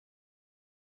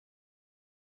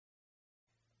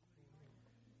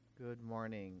Good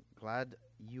morning. Glad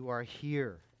you are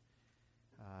here.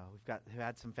 We've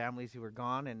had some families who were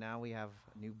gone, and now we have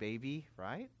a new baby,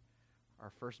 right?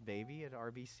 Our first baby at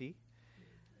RBC.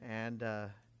 And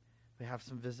we have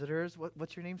some visitors.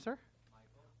 What's your name, sir?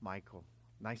 Michael.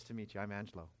 Nice to meet you. I'm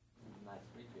Angelo. Nice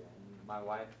to meet you. And my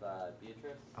wife,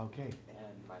 Beatrice. Okay.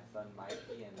 And my son,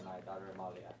 Mikey, and my daughter,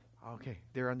 Amalia. Okay.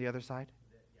 They're on the other side?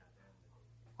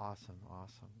 Awesome.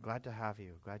 Glad to have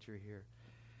you. Glad you're here.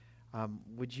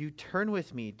 Would you turn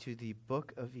with me to the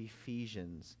book of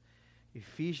Ephesians?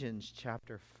 Ephesians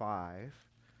chapter 5.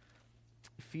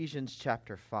 Ephesians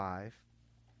chapter 5.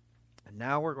 And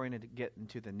now we're going to get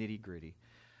into the nitty-gritty.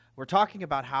 We're talking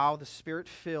about how the Spirit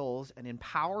fills and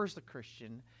empowers the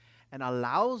Christian and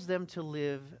allows them to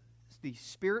live the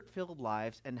Spirit-filled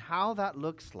lives, and how that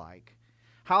looks like,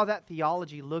 how that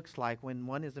theology looks like when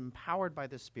one is empowered by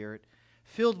the Spirit,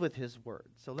 filled with His Word.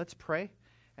 So let's pray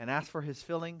and ask for His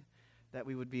filling, that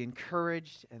we would be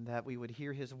encouraged and that we would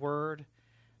hear His Word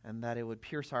and that it would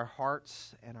pierce our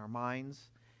hearts and our minds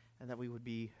and that we would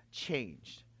be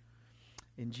changed.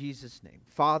 In Jesus' name.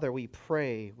 Father, we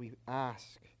pray, we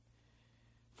ask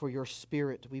for your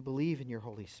Spirit. We believe in your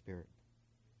Holy Spirit.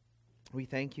 We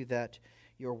thank you that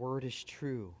your Word is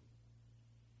true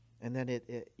and that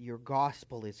your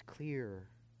gospel is clear.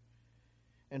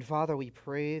 And Father, we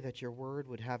pray that your Word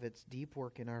would have its deep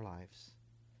work in our lives.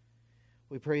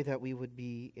 We pray that we would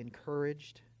be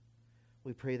encouraged.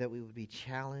 We pray that we would be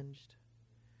challenged.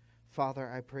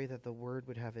 Father, I pray that the Word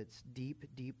would have its deep,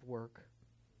 deep work,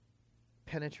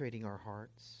 penetrating our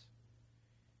hearts,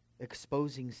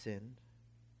 exposing sin,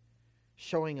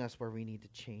 showing us where we need to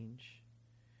change,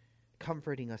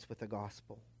 comforting us with the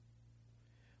gospel.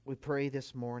 We pray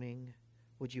this morning,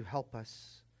 would you help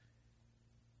us?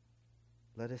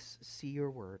 Let us see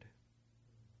your Word.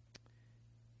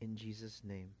 In Jesus'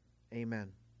 name. Amen.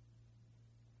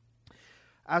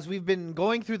 As we've been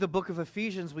going through the book of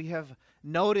Ephesians, we have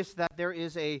noticed that there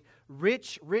is a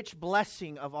rich, rich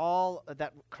blessing of all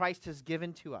that Christ has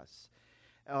given to us.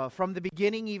 From the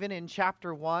beginning, even in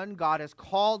chapter 1, God has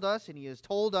called us and He has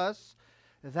told us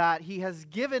that He has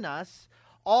given us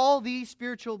all these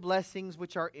spiritual blessings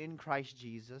which are in Christ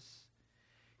Jesus.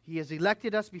 He has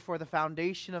elected us before the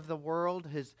foundation of the world.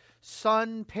 His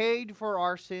Son paid for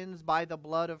our sins by the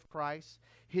blood of Christ.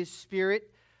 His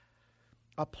Spirit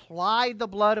applied the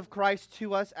blood of Christ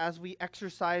to us as we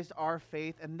exercised our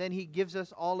faith, and then He gives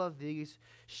us all of these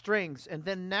strengths. And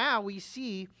then now we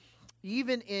see,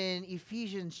 even in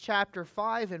Ephesians chapter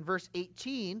 5 and verse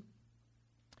 18,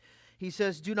 he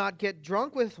says, "Do not get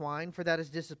drunk with wine, for that is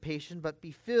dissipation, but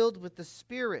be filled with the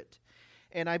Spirit."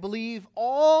 And I believe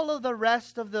all of the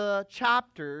rest of the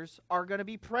chapters are going to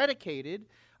be predicated,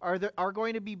 are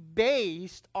going to be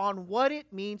based on what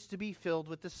it means to be filled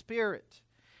with the Spirit.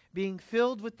 Being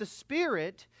filled with the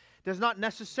Spirit does not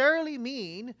necessarily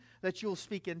mean that you will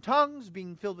speak in tongues.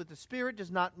 Being filled with the Spirit does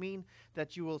not mean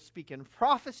that you will speak in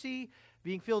prophecy.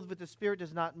 Being filled with the Spirit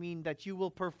does not mean that you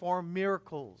will perform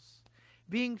miracles.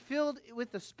 Being filled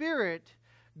with the Spirit,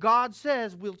 God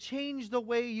says, will change the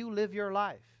way you live your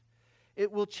life.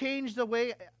 It will change the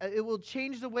way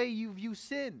you view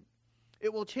sin.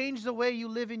 It will change the way you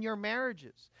live in your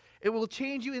marriages. It will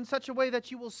change you in such a way that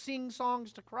you will sing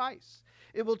songs to Christ.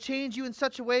 It will change you in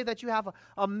such a way that you have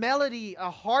a melody,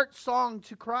 a heart song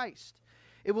to Christ.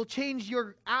 It will change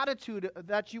your attitude,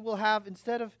 that you will have,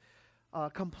 instead of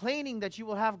complaining, that you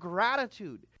will have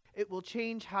gratitude. It will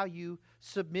change how you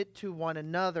submit to one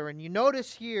another. And you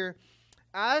notice here,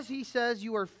 as he says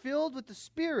you are filled with the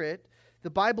Spirit,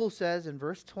 the Bible says in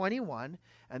verse 21,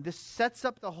 and this sets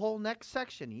up the whole next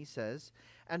section, he says,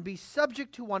 "And be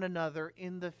subject to one another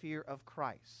in the fear of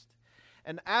Christ."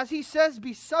 And as he says,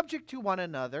 be subject to one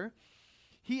another,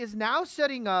 he is now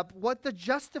setting up what the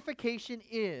justification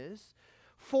is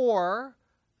for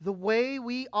the way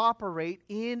we operate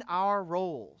in our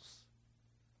roles.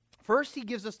 First, he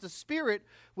gives us the Spirit,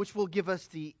 which will give us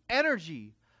the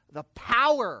energy, the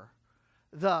power,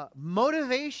 the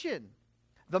motivation,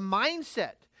 the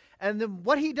mindset. And then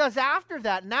what he does after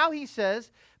that, now he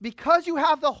says, because you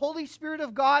have the Holy Spirit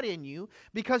of God in you,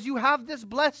 because you have this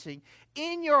blessing,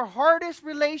 in your hardest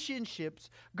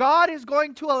relationships, God is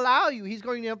going to allow you, He's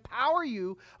going to empower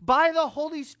you by the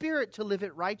Holy Spirit to live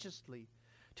it righteously,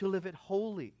 to live it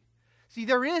holy. See,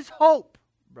 there is hope,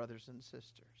 brothers and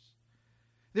sisters.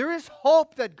 There is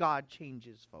hope that God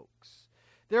changes folks.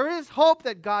 There is hope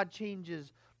that God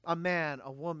changes a man,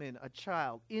 a woman, a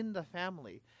child in the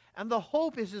family. And the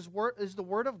hope is His word, is the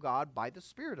Word of God by the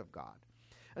Spirit of God.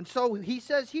 And so he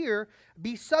says here,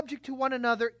 be subject to one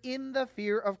another in the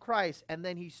fear of Christ. And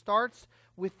then he starts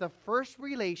with the first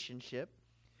relationship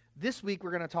This week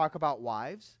we're going to talk about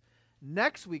wives.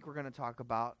 Next week we're going to talk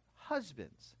about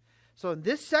husbands. So in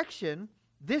this section,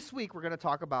 this week we're going to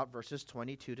talk about verses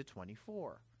 22 to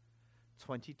 24.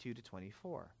 22 to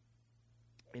 24.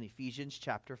 In Ephesians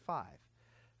chapter 5,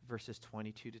 verses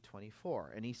 22 to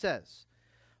 24. And he says,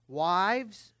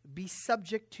 "Wives, be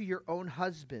subject to your own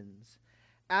husbands,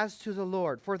 as to the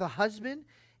Lord. For the husband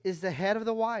is the head of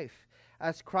the wife,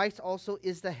 as Christ also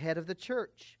is the head of the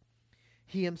church,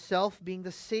 he himself being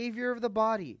the Savior of the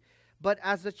body. But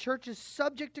as the church is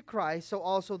subject to Christ, so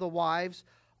also the wives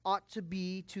ought to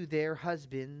be to their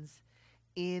husbands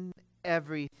in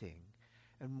everything."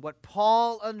 And what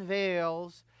Paul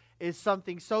unveils is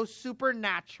something so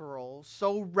supernatural,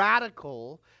 so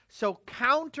radical, so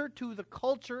counter to the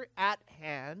culture at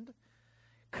hand,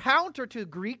 counter to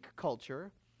Greek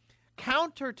culture,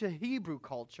 counter to Hebrew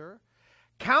culture,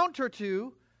 counter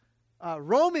to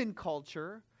Roman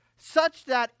culture, such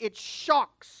that it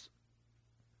shocks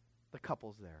the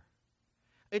couples there.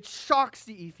 It shocks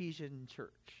the Ephesian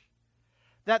church.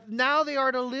 That now they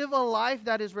are to live a life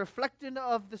that is reflecting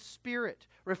of the Spirit.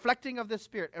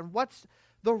 And what's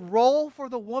the role for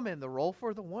the woman? The role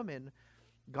for the woman,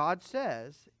 God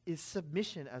says, is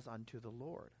submission as unto the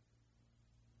Lord.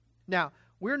 Now,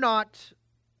 we're not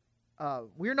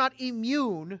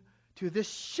immune to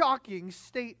this shocking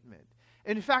statement.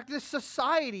 In fact, this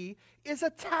society is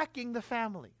attacking the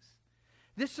families.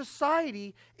 This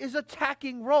society is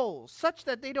attacking roles, such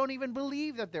that they don't even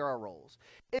believe that there are roles.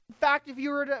 In fact, if you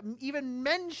were to even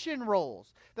mention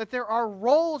roles, that there are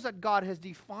roles that God has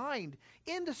defined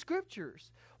in the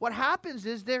Scriptures, what happens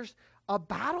is there's a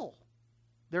battle.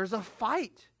 There's a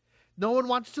fight. No one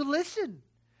wants to listen.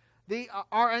 They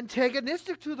are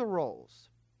antagonistic to the roles.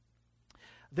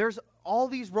 There's all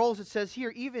these roles, it says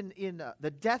here, even in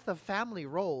the death of family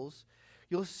roles,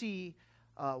 you'll see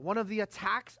one of the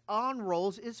attacks on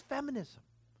roles is feminism.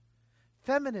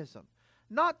 Feminism.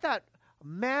 Not that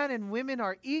man and women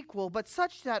are equal, but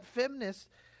such that feminists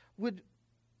would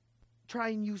try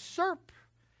and usurp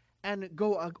and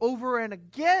go over and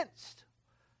against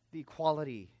the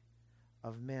equality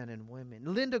of men and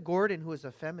women. Linda Gordon, who is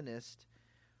a feminist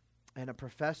and a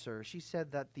professor, she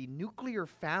said that the nuclear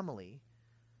family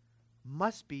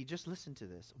must be, just listen to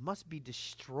this, must be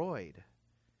destroyed.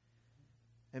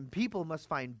 And people must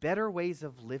find better ways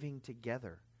of living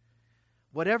together.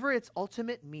 Whatever its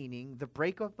ultimate meaning, the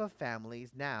breakup of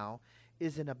families now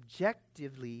is an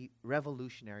objectively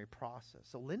revolutionary process.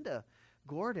 So Linda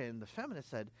Gordon, the feminist,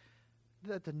 said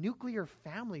that the nuclear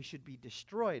family should be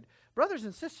destroyed. Brothers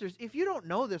and sisters, if you don't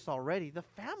know this already, the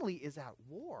family is at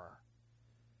war.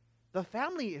 The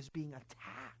family is being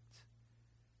attacked.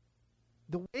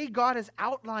 The way God has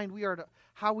outlined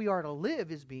how we are to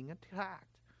live is being attacked.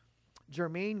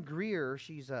 Germaine Greer,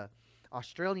 she's an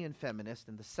Australian feminist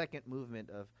in the second movement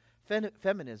of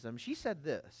feminism. She said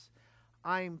this: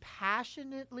 "I'm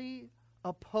passionately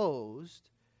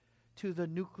opposed to the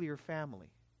nuclear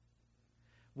family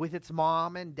with its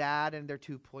mom and dad and their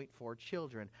 2.4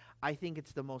 children. I think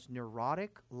it's the most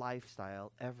neurotic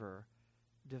lifestyle ever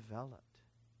developed."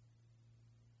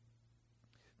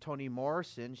 Toni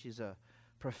Morrison, she's a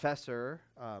professor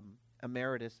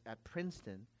emeritus at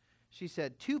Princeton. She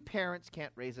said, "Two parents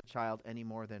can't raise a child any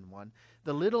more than one.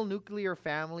 The little nuclear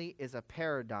family is a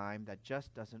paradigm that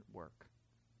just doesn't work.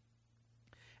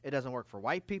 It doesn't work for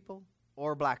white people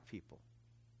or black people.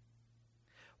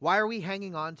 Why are we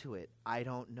hanging on to it? I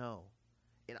don't know.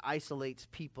 It isolates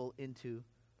people into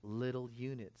little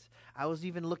units." I was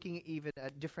even looking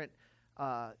at different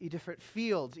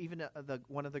fields. Even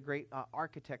one of the great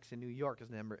architects in New York, his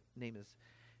name is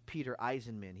Peter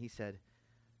Eisenman. He said,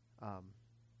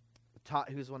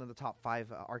 he was one of the top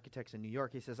 5 architects in New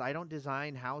York. He says, "I don't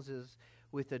design houses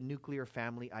with a nuclear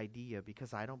family idea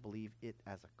because I don't believe it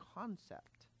as a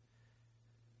concept."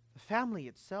 The family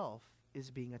itself is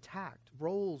being attacked.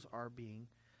 Roles are being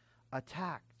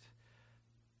attacked.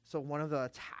 So one of the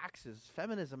attacks is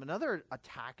feminism. Another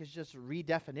attack is just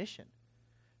redefinition.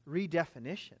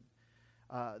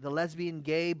 The lesbian,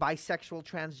 gay, bisexual,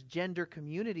 transgender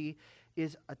community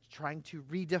is trying to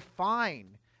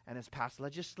redefine and has passed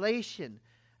legislation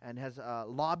and has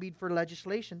lobbied for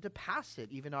legislation to pass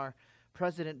it. Even our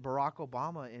President Barack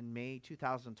Obama in May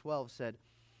 2012 said,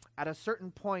 "At a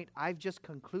certain point, I've just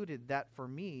concluded that for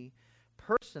me,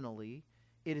 personally,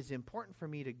 it is important for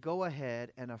me to go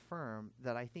ahead and affirm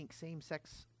that I think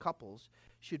same-sex couples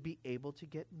should be able to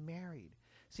get married."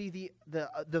 See,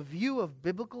 the view of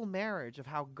biblical marriage, of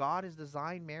how God has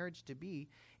designed marriage to be,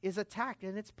 is attacked,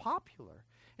 and it's popular.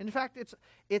 In fact,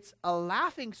 it's a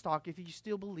laughing stock if you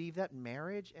still believe that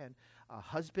marriage and a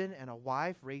husband and a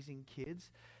wife raising kids,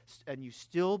 and you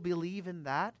still believe in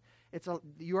that.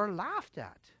 You are laughed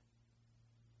at.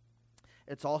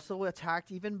 It's also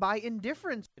attacked even by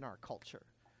indifference in our culture.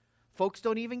 Folks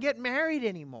don't even get married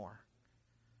anymore.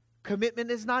 Commitment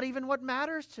is not even what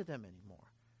matters to them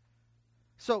anymore.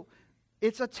 So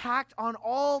it's attacked on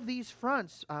all these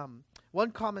fronts.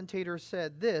 One commentator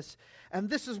said this, and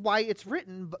this is why it's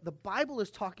written, but the Bible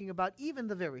is talking about even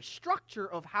the very structure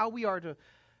of how we are to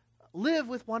live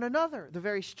with one another, the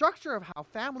very structure of how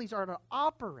families are to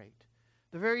operate,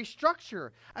 the very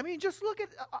structure. I mean, just look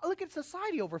at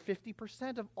society. Over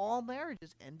 50% of all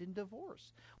marriages end in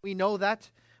divorce. We know that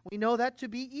to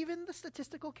be even the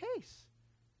statistical case.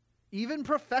 Even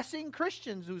professing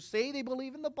Christians who say they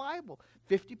believe in the Bible,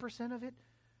 50% of it,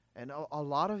 and a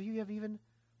lot of you have even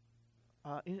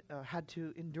had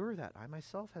to endure that. I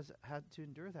myself has had to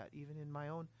endure that, even in my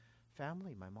own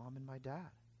family, my mom and my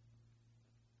dad.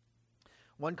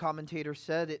 One commentator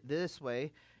said it this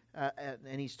way,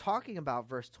 and he's talking about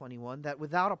verse 21, that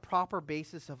without a proper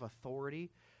basis of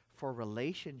authority for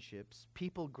relationships,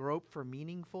 people grope for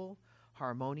meaningful,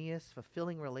 harmonious,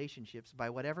 fulfilling relationships by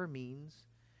whatever means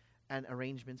and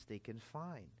arrangements they can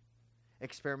find.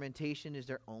 Experimentation is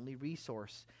their only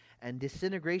resource, and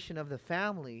disintegration of the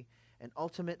family and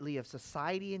ultimately of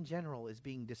society in general is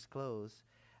being disclosed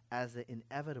as the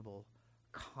inevitable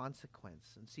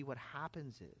consequence. And see, what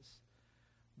happens is,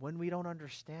 when we don't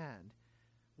understand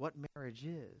what marriage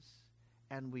is,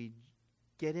 and we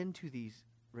get into these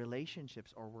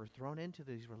relationships, or we're thrown into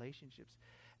these relationships,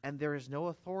 and there is no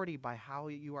authority by how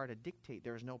you are to dictate,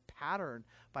 there is no pattern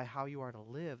by how you are to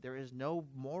live, there is no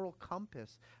moral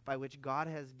compass by which God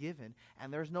has given,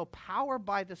 and there's no power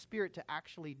by the Spirit to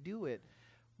actually do it,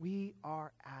 we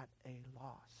are at a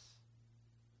loss.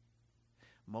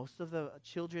 Most of the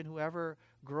children who ever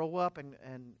grow up and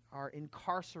are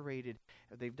incarcerated,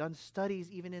 they've done studies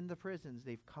even in the prisons,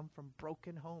 they've come from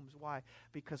broken homes. Why?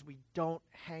 Because we don't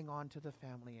hang on to the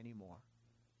family anymore.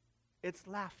 It's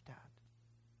laughed at.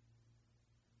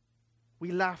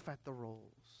 We laugh at the roles.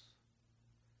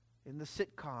 In the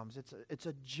sitcoms, it's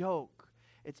a joke.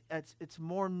 It's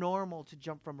more normal to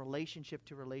jump from relationship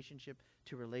to relationship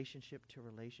to relationship to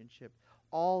relationship.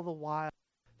 All the while,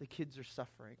 the kids are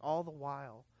suffering. All the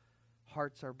while,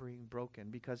 hearts are being broken,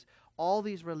 because all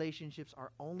these relationships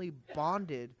are only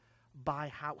bonded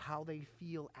by how they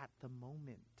feel at the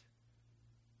moment,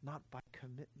 not by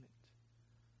commitment,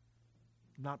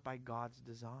 not by God's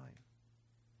design.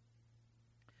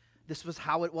 This was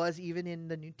how it was even in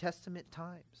the New Testament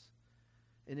times.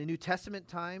 In the New Testament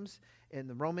times, in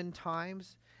the Roman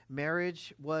times,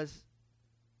 marriage was,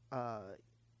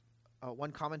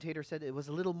 one commentator said, it was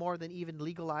a little more than even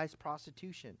legalized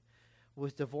prostitution,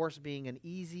 with divorce being an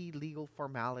easy legal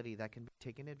formality that can be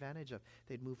taken advantage of.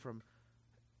 They'd move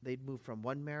from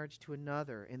one marriage to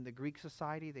another. In the Greek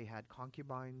society, they had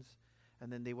concubines,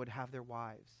 and then they would have their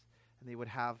wives, and they would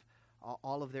have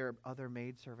all of their other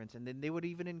maidservants, and then they would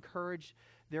even encourage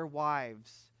their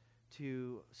wives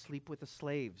to sleep with the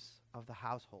slaves of the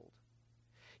household.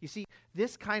 You see,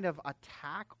 this kind of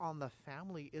attack on the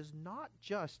family is not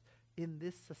just in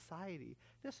this society.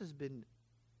 This has been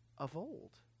of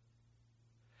old.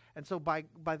 And so by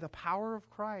the power of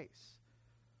Christ,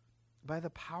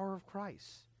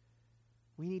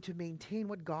 we need to maintain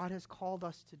what God has called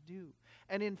us to do.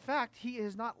 And in fact, He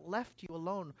has not left you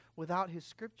alone without His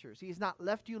scriptures. He has not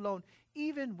left you alone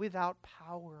even without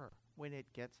power when it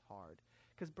gets hard.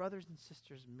 Because brothers and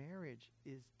sisters, marriage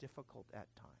is difficult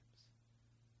at times.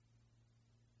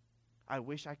 I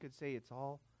wish I could say it's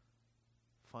all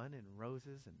fun and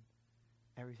roses and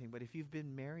everything. But if you've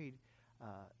been married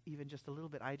even just a little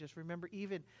bit, I just remember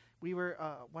we were,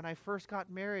 when I first got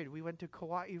married, we went to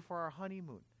Kauai for our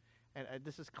honeymoon. And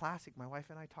this is classic. My wife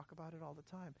and I talk about it all the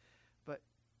time. But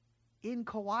in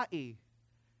Kauai,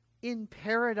 in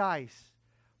paradise,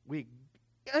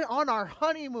 on our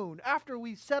honeymoon, after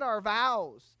we said our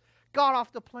vows, got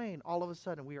off the plane, all of a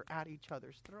sudden we are at each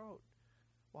other's throat.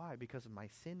 Why? Because my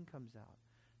sin comes out.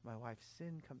 My wife's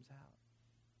sin comes out.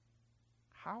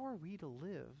 How are we to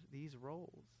live these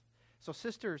roles? So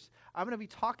sisters, I'm going to be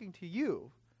talking to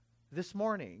you this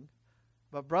morning.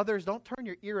 But brothers, don't turn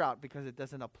your ear out because it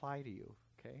doesn't apply to you,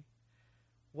 okay?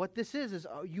 What this is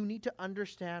you need to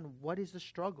understand what is the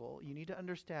struggle. You need to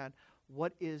understand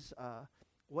what is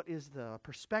the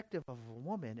perspective of a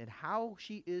woman and how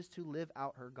she is to live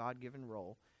out her God-given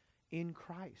role in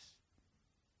Christ.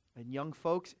 And young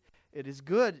folks, it is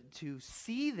good to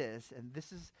see this. And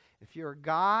this is, if you're a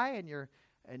guy and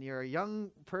you're a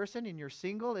young person and you're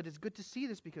single, it is good to see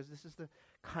this, because this is the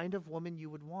kind of woman you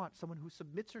would want, someone who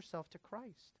submits herself to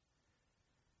Christ.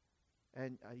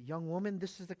 And a young woman,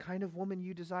 this is the kind of woman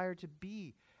you desire to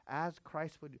be as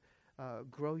Christ would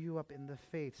grow you up in the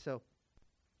faith. So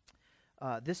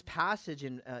this passage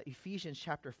in Ephesians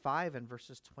chapter 5 and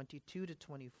verses 22 to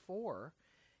 24,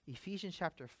 Ephesians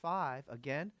chapter 5,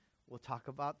 again, we'll talk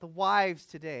about the wives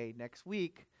today, next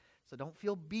week. So don't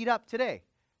feel beat up today,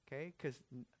 okay? Because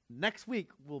next week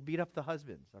we'll beat up the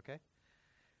husbands, okay?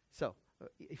 So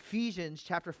Ephesians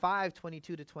chapter 5,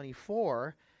 22 to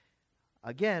 24,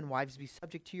 again, wives, be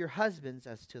subject to your husbands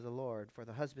as to the Lord, for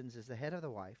the husbands is the head of the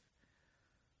wife,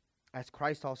 as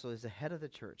Christ also is the head of the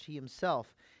church, he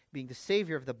himself being the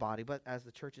Savior of the body, but as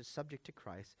the church is subject to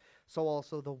Christ, so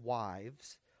also the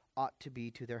wives ought to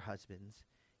be to their husbands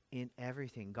in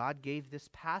everything. God gave this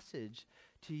passage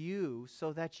to you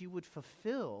so that you would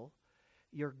fulfill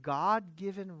your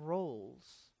God-given roles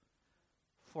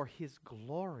for his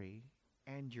glory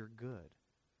and your good.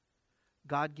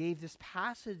 God gave this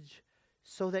passage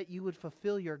so that you would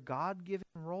fulfill your God-given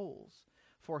roles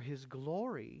for his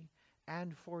glory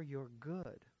and for your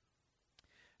good.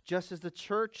 Just as the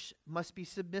church must be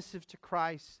submissive to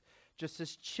Christ, just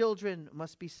as children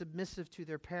must be submissive to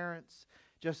their parents,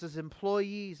 just as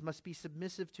employees must be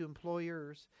submissive to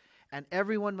employers, and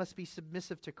everyone must be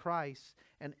submissive to Christ,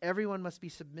 and everyone must be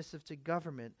submissive to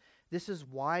government, this is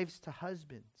wives to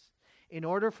husbands. In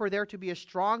order for there to be a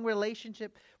strong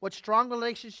relationship, what strong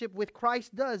relationship with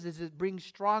Christ does is it brings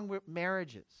strong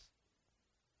marriages.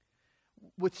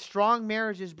 With strong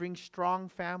marriages brings strong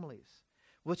families.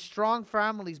 With strong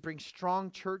families brings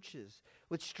strong churches.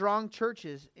 With strong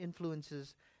churches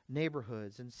influences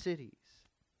neighborhoods and cities.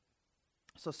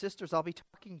 So sisters, I'll be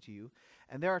talking to you,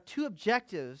 and there are two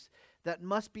objectives that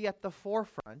must be at the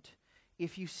forefront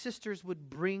if you sisters would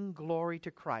bring glory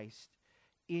to Christ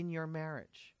in your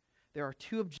marriage. There are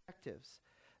two objectives,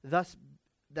 thus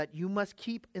that you must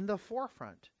keep in the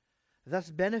forefront,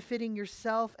 thus benefiting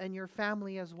yourself and your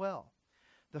family as well.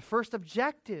 The first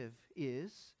objective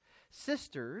is,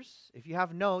 sisters, if you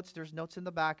have notes, there's notes in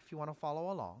the back if you want to follow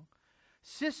along.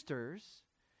 Sisters,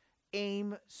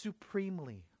 aim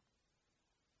supremely.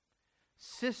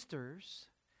 Sisters,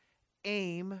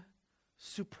 aim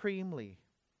supremely.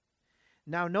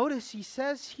 Now notice he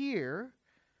says here,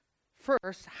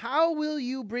 first, how will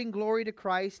you bring glory to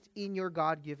Christ in your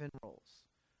God-given roles?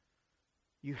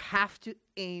 You have to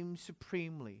aim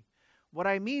supremely. What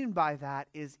I mean by that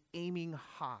is aiming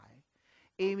high.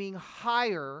 Aiming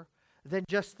higher than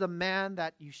just the man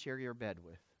that you share your bed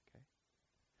with. Okay?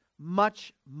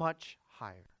 Much, much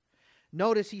higher.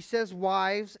 Notice he says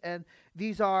wives, and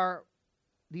these are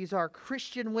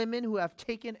Christian women who have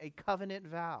taken a covenant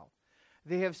vow.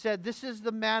 They have said, this is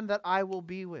the man that I will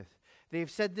be with. They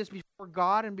have said this before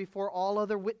God and before all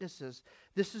other witnesses.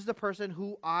 This is the person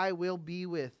who I will be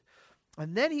with.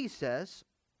 And then he says,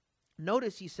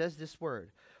 notice he says this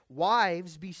word,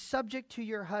 wives, be subject to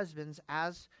your husbands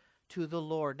as to the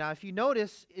Lord. Now, if you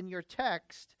notice in your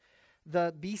text,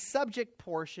 the be subject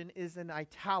portion is in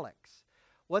italics.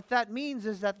 What that means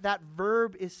is that that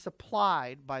verb is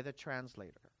supplied by the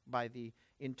translator, by the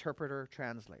interpreter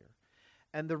translator.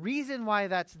 And the reason why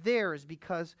that's there is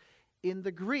because in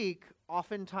the Greek,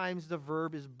 oftentimes the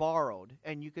verb is borrowed,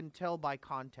 and you can tell by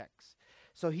context.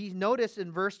 So he noticed in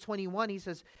verse 21, he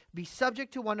says, be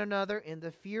subject to one another in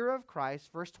the fear of Christ.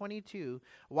 Verse 22,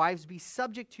 wives, be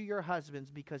subject to your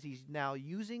husbands, because he's now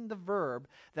using the verb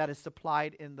that is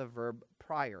supplied in the verb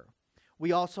prior.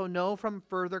 We also know from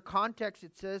further context,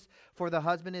 it says, for the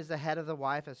husband is the head of the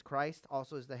wife, as Christ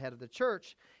also is the head of the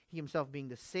church, he himself being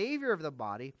the Savior of the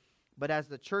body. But as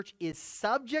the church is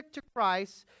subject to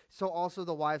Christ, so also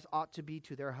the wives ought to be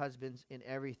to their husbands in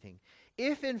everything.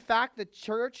 If in fact the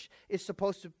church is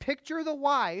supposed to picture the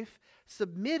wife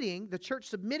submitting, the church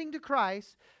submitting to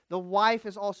Christ, the wife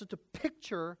is also to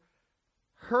picture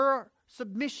her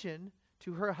submission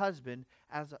to her husband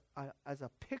as a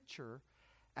picture,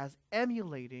 as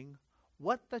emulating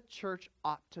what the church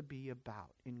ought to be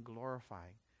about in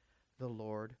glorifying the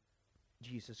Lord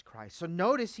Jesus Christ. So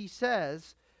notice he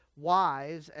says,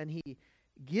 wives, and he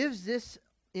gives this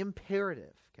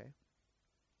imperative, okay?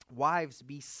 Wives,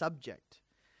 be subject.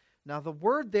 Now the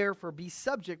word there for be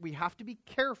subject, we have to be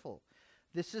careful.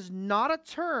 This is not a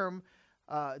term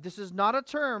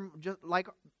just like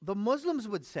the Muslims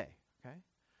would say, okay?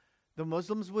 The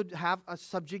Muslims would have a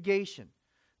subjugation.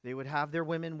 They would have their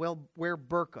women wear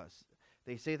burqas.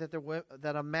 They say that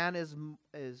that a man is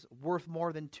worth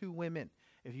more than two women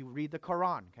if you read the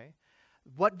Quran, okay?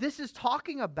 What this is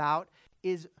talking about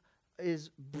is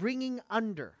bringing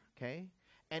under, okay?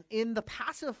 And in the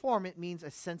passive form, it means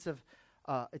a sense of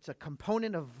it's a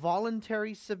component of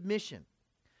voluntary submission,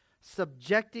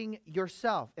 subjecting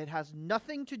yourself. It has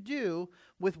nothing to do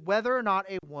with whether or not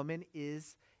a woman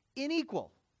is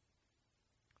unequal,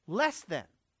 less than.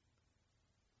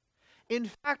 In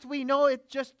fact, we know it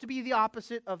just to be the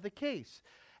opposite of the case.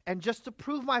 And just to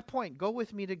prove my point, go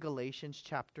with me to Galatians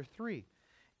chapter 3.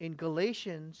 In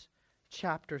Galatians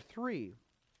chapter 3,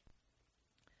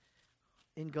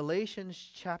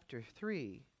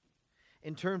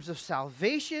 in terms of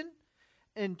salvation,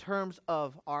 in terms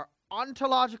of our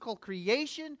ontological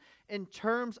creation, in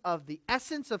terms of the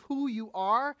essence of who you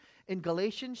are, in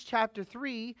Galatians chapter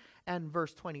 3 and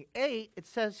verse 28, it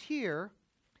says here,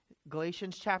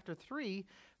 Galatians chapter 3,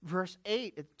 verse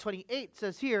 28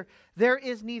 says here, there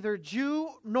is neither Jew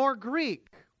nor Greek.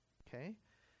 Okay?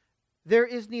 There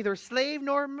is neither slave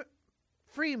nor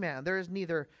free man. There is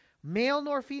neither male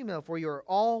nor female, for you are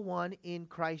all one in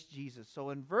Christ Jesus.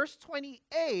 So in verse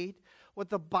 28, what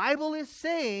the Bible is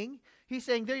saying, he's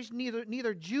saying there's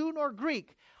neither Jew nor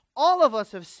Greek. All of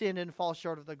us have sinned and fall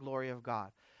short of the glory of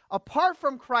God. Apart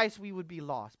from Christ, we would be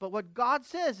lost. But what God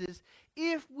says is,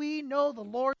 if we know the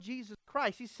Lord Jesus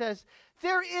Christ, he says,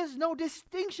 there is no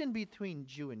distinction between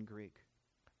Jew and Greek.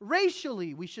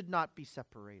 Racially, we should not be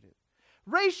separated.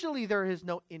 Racially, there is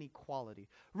no inequality.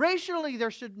 Racially,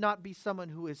 there should not be someone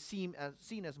who is seen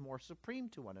as more supreme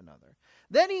to one another.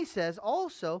 Then he says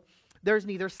also, there's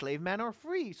neither slave man nor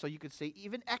free. So you could say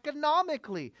even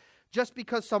economically, just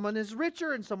because someone is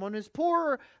richer and someone is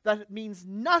poorer, that means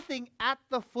nothing at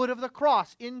the foot of the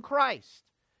cross in Christ.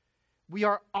 We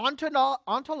are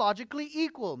ontologically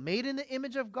equal, made in the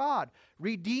image of God,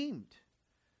 redeemed.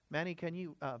 Manny, can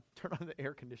you turn on the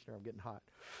air conditioner? I'm getting hot.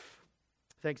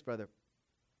 Thanks, brother.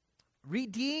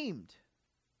 Redeemed.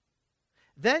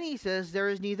 Then he says, there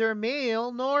is neither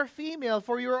male nor female,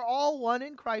 for you are all one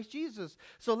in Christ Jesus.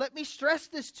 So let me stress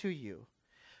this to you.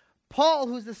 Paul,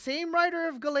 who's the same writer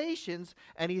of Galatians,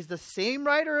 and he's the same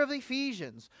writer of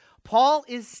Ephesians, Paul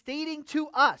is stating to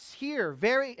us here,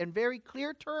 in very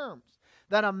clear terms,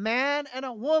 that a man and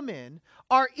a woman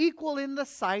are equal in the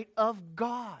sight of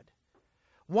God.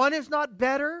 One is not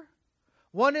better.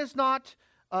 One is not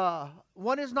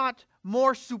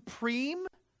more supreme.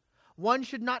 One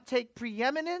should not take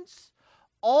preeminence.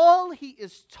 All he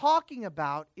is talking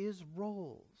about is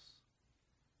roles.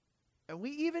 And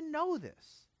we even know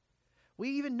this.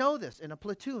 We even know this. In a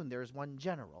platoon, there is one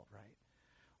general, right?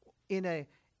 In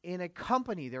a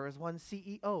company, there is one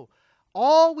CEO.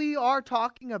 All we are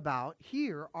talking about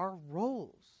here are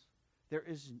roles.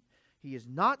 He is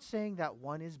not saying that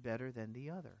one is better than the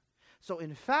other. So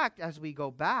in fact, as we go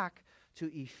back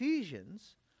to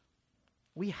Ephesians,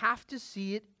 we have to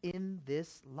see it in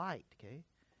this light, okay?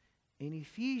 In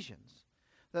Ephesians,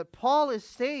 that Paul is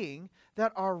saying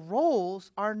that our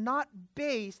roles are not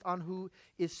based on who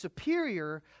is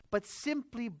superior, but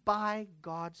simply by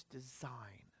God's design.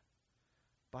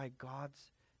 By God's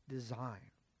design.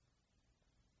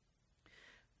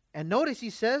 And notice he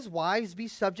says, wives, be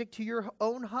subject to your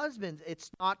own husbands.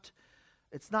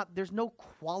 There's no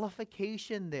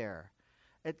qualification there.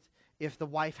 If the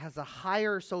wife has a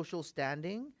higher social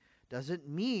standing, doesn't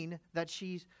mean that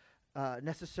she's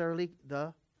necessarily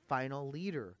the final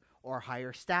leader, or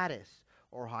higher status,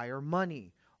 or higher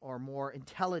money, or more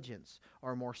intelligence,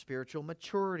 or more spiritual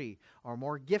maturity, or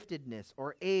more giftedness,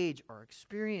 or age, or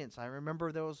experience. I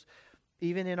remember those,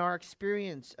 even in our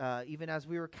experience, even as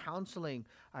we were counseling,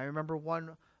 I remember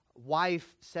one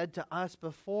wife said to us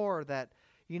before that,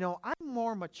 I'm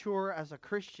more mature as a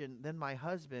Christian than my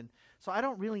husband, so I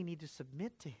don't really need to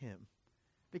submit to him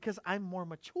because I'm more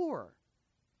mature.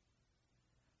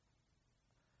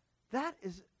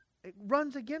 It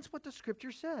runs against what the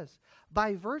Scripture says.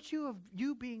 By virtue of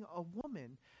you being a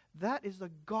woman, that is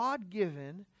a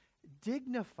God-given,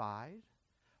 dignified,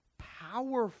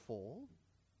 powerful,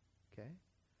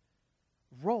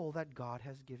 role that God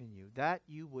has given you, that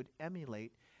you would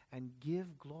emulate and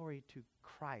give glory to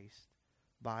Christ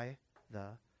by the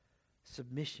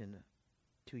submission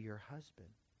to your husband.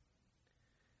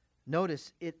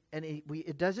 Notice it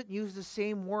doesn't use the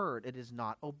same word. It is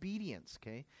not obedience,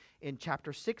 okay? In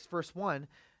chapter 6, verse 1,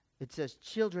 it says,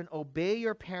 children, obey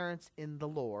your parents in the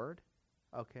Lord,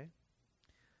 okay?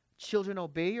 Children,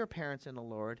 obey your parents in the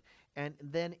Lord. And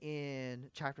then in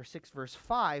chapter 6, verse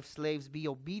 5, slaves, be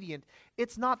obedient.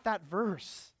 It's not that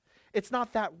verse. It's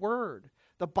not that word.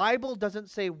 The Bible doesn't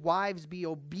say, wives, be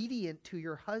obedient to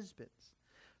your husbands.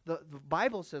 The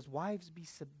Bible says, wives, be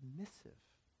submissive.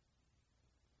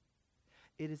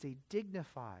 It is a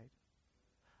dignified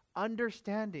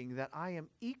understanding that I am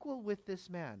equal with this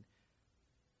man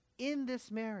in this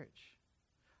marriage.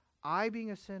 I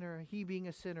being a sinner, he being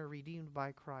a sinner, redeemed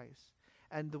by Christ.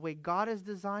 And the way God has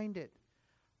designed it,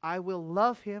 I will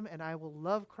love him and I will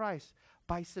love Christ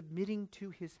by submitting to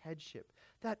his headship.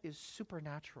 That is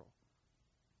supernatural.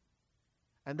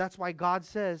 And that's why God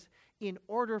says, in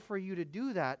order for you to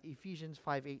do that, Ephesians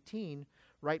 5:18,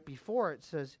 right before it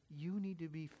says, you need to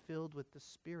be filled with the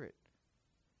Spirit.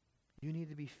 You need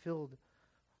to be filled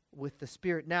with the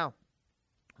Spirit. Now,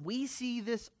 we see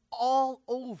this all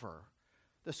over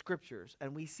the Scriptures,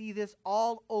 and we see this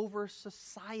all over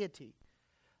society,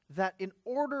 that in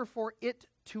order for it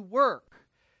to work,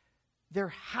 there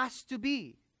has to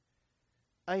be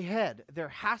a head. There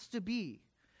has to be.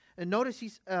 And notice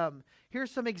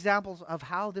here's some examples of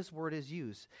how this word is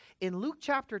used. In Luke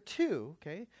chapter 2,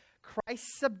 okay,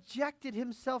 Christ subjected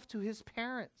himself to his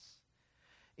parents.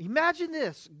 Imagine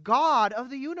this, God of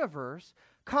the universe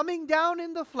coming down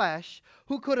in the flesh,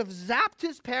 who could have zapped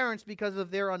his parents because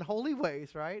of their unholy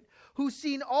ways, right? Who's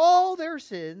seen all their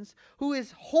sins, who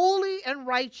is holy and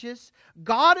righteous,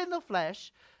 God in the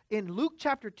flesh. In Luke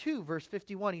chapter 2, verse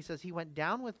 51, he says, he went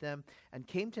down with them and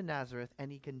came to Nazareth,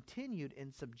 and he continued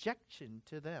in subjection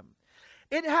to them.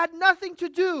 It had nothing to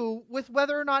do with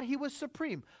whether or not he was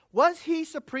supreme. Was he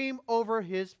supreme over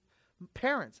his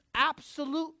parents?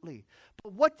 Absolutely.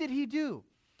 But what did he do?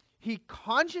 He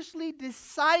consciously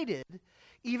decided,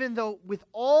 even though with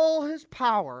all his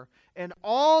power and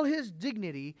all his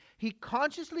dignity, he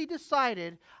consciously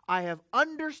decided, I have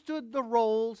understood the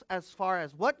roles as far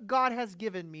as what God has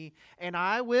given me, and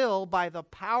I will, by the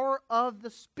power of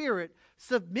the Spirit,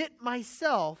 submit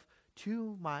myself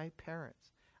to my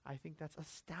parents. I think that's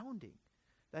astounding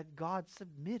that God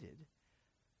submitted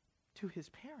to his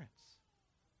parents.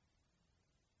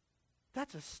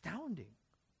 That's astounding.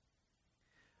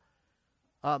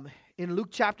 In Luke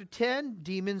chapter 10,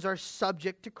 demons are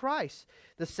subject to Christ.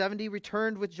 The 70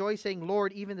 returned with joy, saying,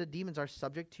 Lord, even the demons are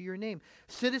subject to your name.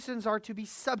 Citizens are to be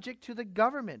subject to the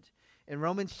government. In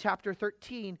Romans chapter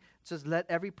 13, it says, let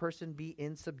every person be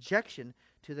in subjection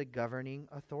to the governing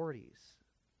authorities.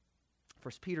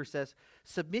 1 Peter says,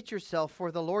 submit yourself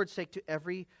for the Lord's sake to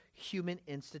every human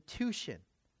institution.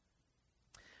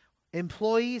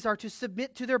 Employees are to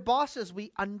submit to their bosses.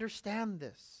 We understand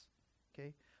this.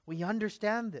 Okay? We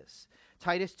understand this.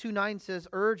 Titus 2:9 says,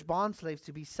 urge bondslaves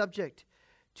to be subject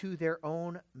to their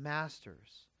own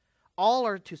masters. All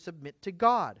are to submit to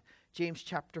God. James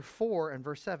chapter 4 and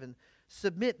verse 7,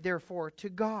 submit therefore to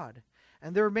God.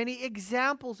 And there are many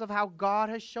examples of how God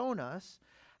has shown us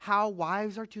how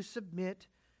wives are to submit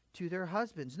to their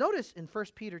husbands. Notice in 1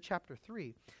 Peter chapter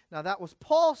 3. Now that was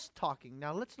Paul talking.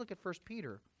 Now let's look at 1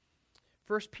 Peter.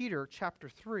 1 Peter chapter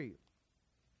 3.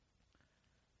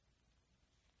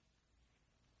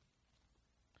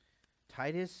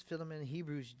 Titus, Philemon,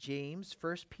 Hebrews, James,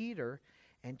 1 Peter,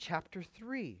 and chapter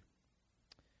 3.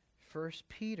 1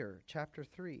 Peter chapter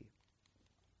 3.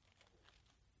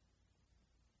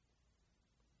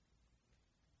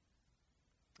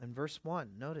 And verse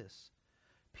 1, notice.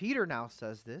 Peter now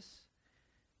says this.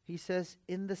 He says,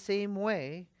 in the same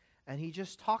way, and he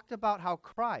just talked about how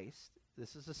Christ,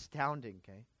 this is astounding,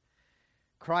 okay?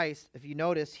 Christ, if you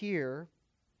notice here,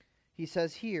 he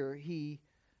says here,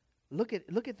 look at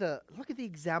the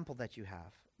example that you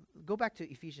have. Go back to 1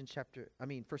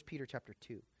 Peter chapter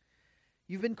 2.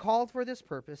 You've been called for this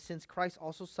purpose, since Christ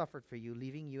also suffered for you,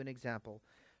 leaving you an example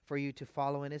for you to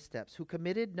follow in his steps, who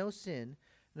committed no sin,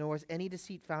 nor was any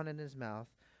deceit found in his mouth.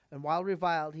 And while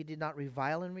reviled, he did not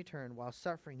revile in return. While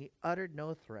suffering, he uttered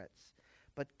no threats,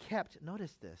 but kept,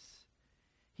 notice this,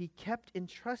 he kept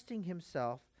entrusting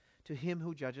himself to him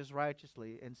who judges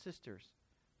righteously. And sisters,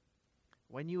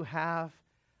 when you have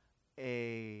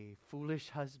a foolish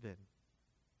husband,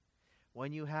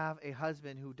 when you have a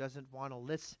husband who doesn't want to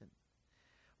listen,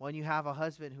 when you have a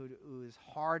husband who is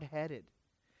hard-headed,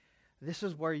 this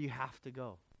is where you have to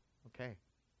go, okay?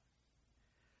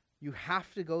 You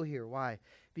have to go here. Why?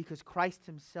 Because Christ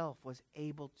himself was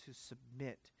able to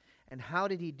submit. And how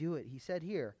did he do it? He said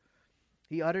here,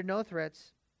 he uttered no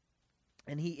threats,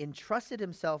 and he entrusted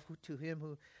himself to him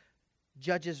who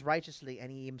judges righteously,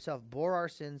 and he himself bore our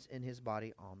sins in his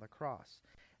body on the cross.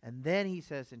 And then he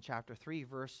says in chapter 3,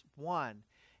 verse 1,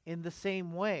 in the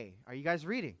same way. Are you guys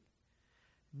reading?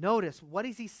 Notice, what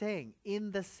is he saying?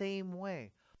 In the same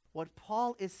way. What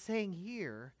Paul is saying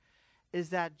here is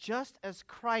that just as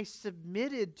Christ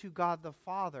submitted to God the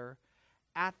Father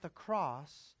at the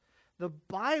cross, the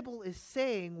Bible is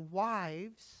saying,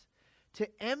 wives, to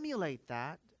emulate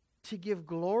that, to give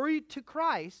glory to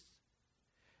Christ,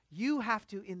 you have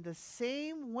to, in the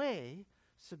same way,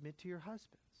 submit to your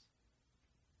husbands.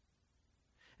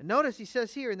 And notice he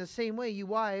says here, in the same way, you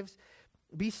wives,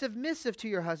 Be submissive to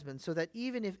your husband, so that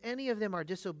even if any of them are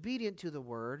disobedient to the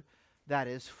word, that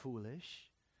is foolish.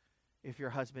 If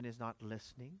your husband is not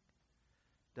listening,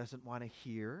 doesn't want to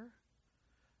hear,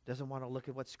 doesn't want to look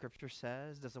at what Scripture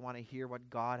says, doesn't want to hear what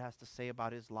God has to say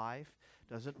about his life,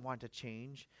 doesn't want to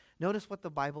change. Notice what the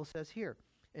Bible says here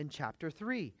in chapter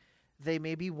 3. They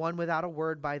may be won without a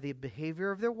word by the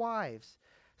behavior of their wives,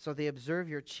 so they observe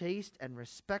your chaste and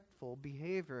respectful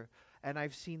behavior. And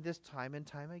I've seen this time and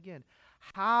time again.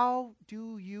 How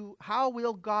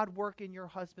will God work in your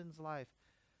husband's life?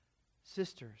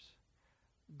 Sisters,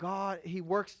 God, He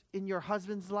works in your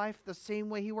husband's life the same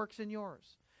way He works in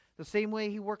yours. The same way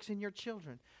He works in your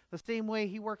children. The same way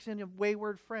He works in a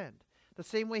wayward friend. The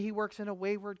same way He works in a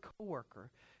wayward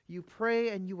coworker. You pray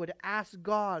and you would ask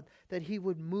God that He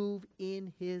would move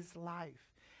in his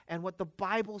life. And what the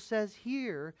Bible says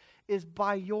here is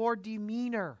by your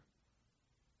demeanor,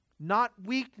 not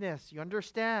weakness. You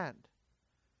understand?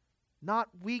 Not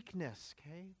weakness,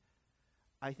 okay?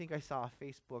 I think I saw a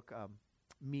Facebook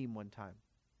meme one time.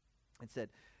 It said,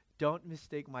 "Don't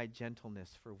mistake my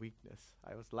gentleness for weakness."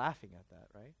 I was laughing at that,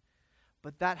 right?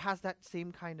 But that has that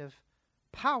same kind of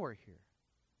power here.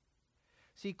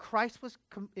 See, Christ was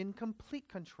in complete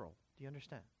control. Do you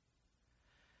understand?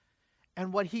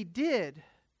 And what He did,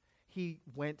 He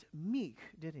went meek,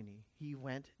 didn't He? He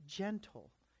went gentle.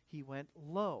 He went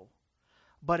low.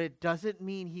 But it doesn't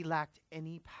mean He lacked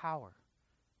any power,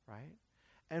 right?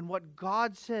 And what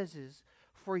God says is,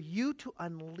 for you to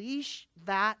unleash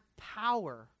that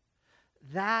power,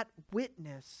 that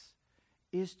witness,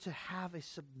 is to have a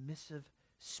submissive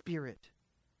spirit.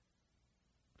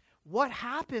 What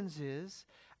happens is,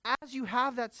 as you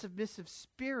have that submissive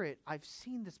spirit, I've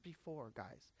seen this before,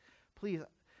 guys. Please,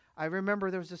 I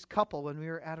remember there was this couple when we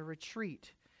were at a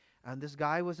retreat, and this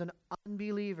guy was an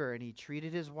unbeliever, and he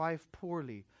treated his wife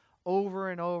poorly over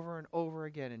and over and over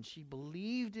again, and she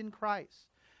believed in Christ.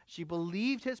 She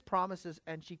believed His promises,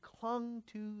 and she clung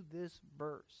to this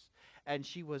verse. And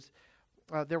she was,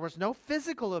 there was no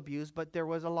physical abuse, but there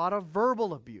was a lot of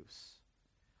verbal abuse,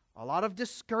 a lot of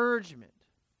discouragement.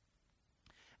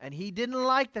 And he didn't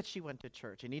like that she went to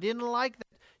church, and he didn't like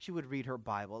that she would read her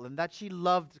Bible, and that she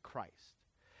loved Christ.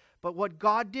 But what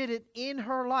God did in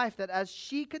her life, that as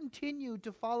she continued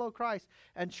to follow Christ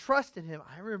and trust in Him,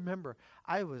 I remember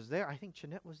I was there. I think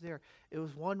Jeanette was there. It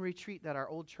was one retreat that our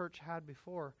old church had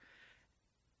before.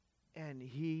 And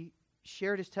he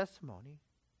shared his testimony.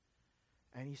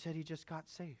 And he said he just got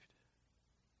saved.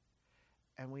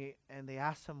 And they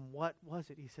asked him, what was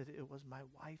it? He said, it was my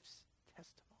wife's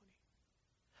testimony.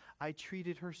 I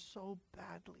treated her so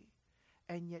badly.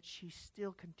 And yet she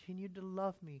still continued to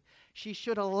love me. She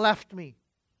should have left me.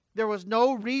 There was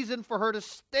no reason for her to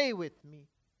stay with me.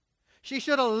 She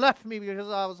should have left me because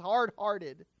I was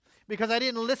hard-hearted, because I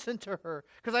didn't listen to her,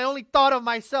 because I only thought of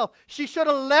myself. She should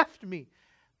have left me.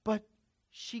 But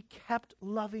she kept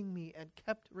loving me and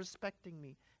kept respecting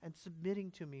me and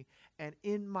submitting to me. And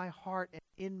in my heart and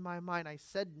in my mind, I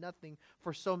said nothing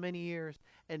for so many years.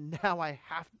 And now I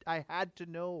had to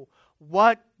know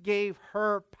what gave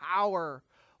her power,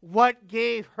 what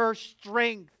gave her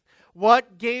strength,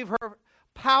 what gave her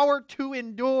power to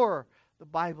endure. The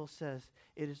Bible says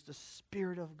it is the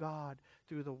Spirit of God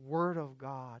through the Word of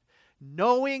God,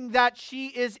 knowing that she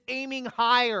is aiming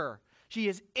higher. She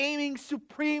is aiming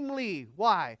supremely.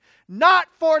 Why? Not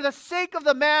for the sake of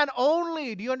the man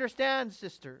only. Do you understand,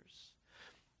 sisters?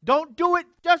 Don't do it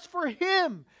just for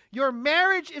him. Your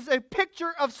marriage is a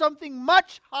picture of something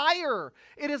much higher.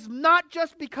 It is not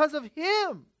just because of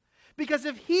him. Because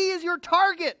if he is your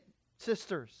target,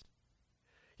 sisters,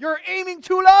 you're aiming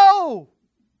too low.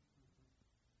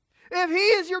 If he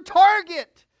is your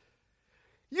target,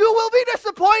 you will be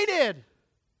disappointed.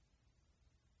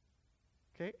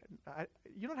 Okay?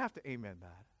 You don't have to amen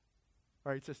that.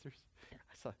 All right, sisters?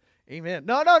 I saw, amen.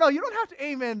 No, you don't have to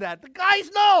amen that. The guys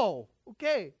know.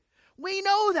 Okay? We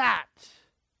know that.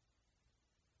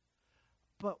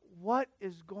 But what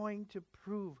is going to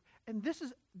prove, and this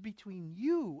is between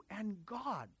you and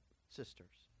God, sisters.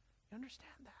 You understand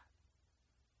that?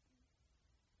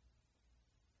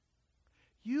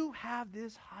 You have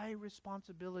this high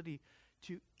responsibility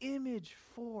to image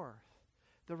forth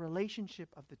the relationship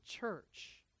of the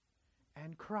church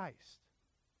and Christ.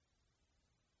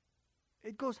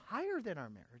 It goes higher than our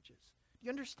marriages. Do you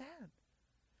understand?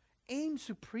 Aim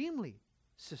supremely,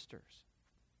 sisters.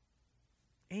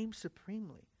 Aim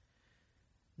supremely.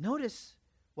 Notice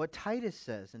what Titus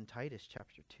says in Titus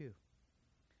chapter 2.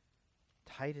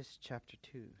 Titus chapter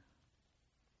 2.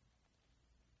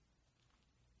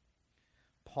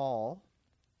 Paul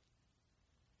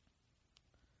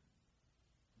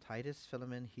Titus,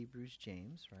 Philemon, Hebrews,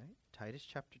 James, right? Titus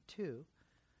chapter 2.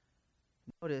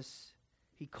 Notice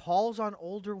he calls on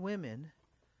older women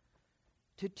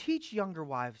to teach younger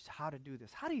wives how to do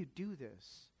this. How do you do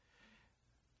this?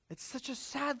 It's such a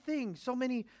sad thing. So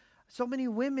many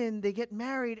women, they get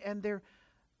married and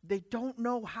they don't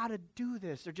know how to do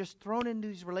this. They're just thrown into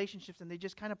these relationships and they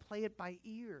just kind of play it by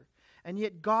ear. And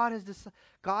yet God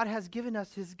has given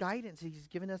us His guidance. He's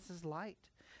given us His light.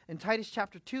 In Titus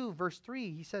chapter 2, verse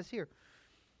 3, he says here,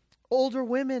 older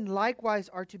women likewise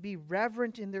are to be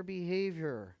reverent in their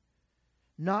behavior,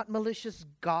 not malicious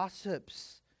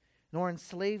gossips, nor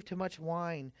enslaved to much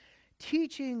wine,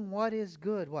 teaching what is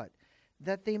good, what?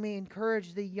 That they may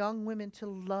encourage the young women to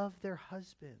love their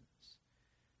husbands.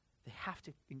 They have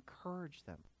to encourage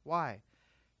them. Why?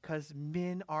 Because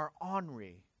men are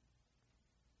ornery.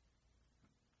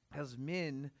 Because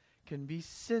men can be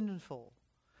sinful.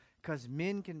 Because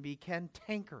men can be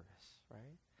cantankerous,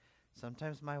 right?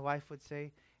 Sometimes my wife would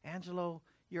say, Angelo,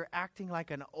 you're acting like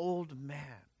an old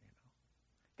man,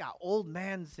 Got old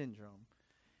man syndrome.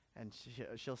 And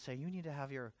she'll say, you need to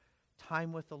have your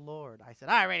time with the Lord. I said,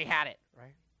 I already had it,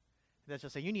 right? Then she'll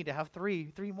say, you need to have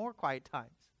three more quiet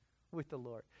times with the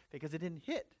Lord because it didn't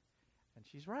hit. And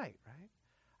she's right?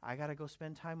 I got to go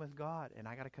spend time with God and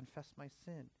I got to confess my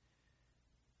sin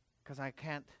because I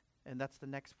can't, and that's the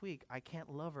next week, I can't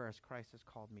love her as Christ has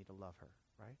called me to love her,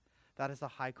 right? That is the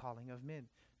high calling of men,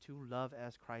 to love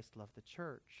as Christ loved the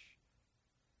church.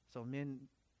 So men,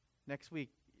 next week,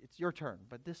 it's your turn,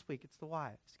 but this week it's the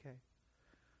wives, okay?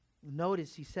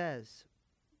 Notice he says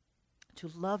to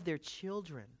love their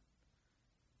children,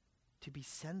 to be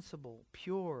sensible,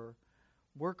 pure,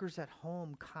 workers at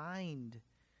home, kind,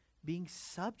 being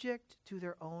subject to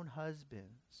their own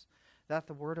husbands, that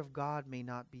the word of God may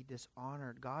not be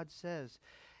dishonored. God says,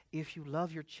 if you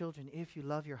love your children, if you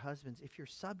love your husbands, if you're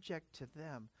subject to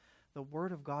them, the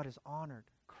word of God is honored.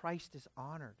 Christ is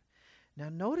honored. Now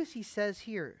notice he says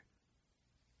here,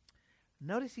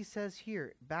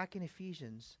 back in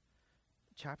Ephesians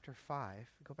chapter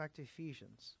 5, go back to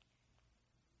Ephesians.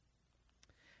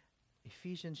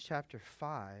 Ephesians chapter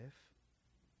 5.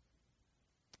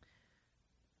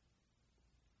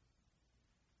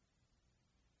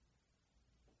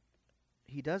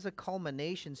 He does a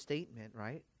culmination statement,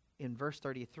 right, in verse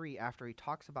 33 after he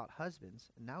talks about husbands.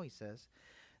 And now he says,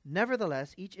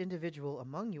 nevertheless, each individual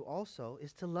among you also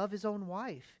is to love his own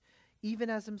wife, even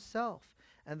as himself.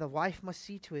 And the wife must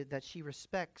see to it that she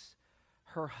respects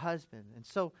her husband. And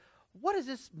so what does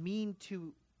this mean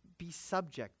to be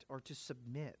subject or to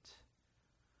submit?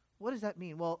 What does that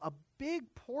mean? Well, a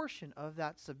big portion of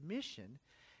that submission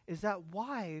is that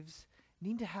wives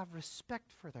need to have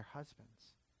respect for their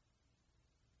husbands.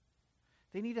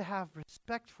 They need to have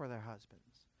respect for their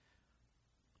husbands.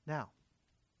 Now,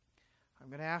 I'm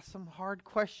going to ask some hard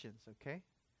questions, okay?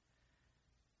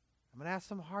 I'm going to ask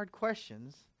some hard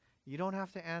questions. You don't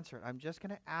have to answer it. I'm just going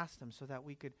to ask them so that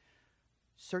you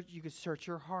could search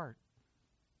your heart.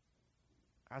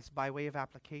 That's by way of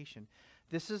application.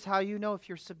 This is how you know if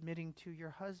you're submitting to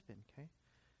your husband, okay?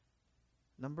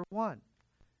 Number 1,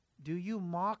 do you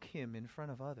mock him in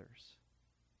front of others?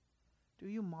 Do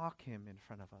you mock him in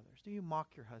front of others? Do you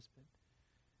mock your husband?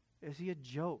 Is he a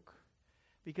joke?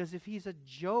 Because if he's a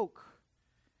joke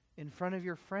in front of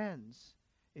your friends,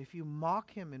 if you mock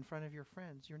him in front of your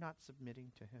friends, you're not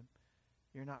submitting to him.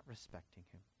 You're not respecting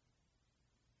him.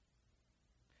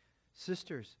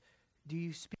 Sisters, do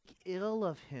you speak ill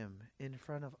of him in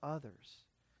front of others?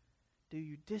 Do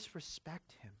you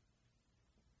disrespect him?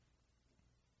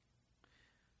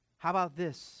 How about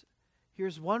this?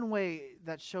 Here's one way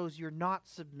that shows you're not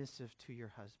submissive to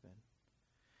your husband.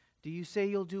 Do you say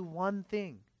you'll do one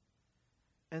thing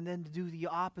and then do the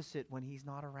opposite when he's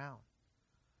not around?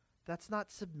 That's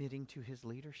not submitting to his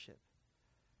leadership.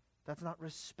 That's not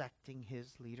respecting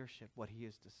his leadership, what he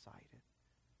has decided.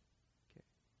 Okay.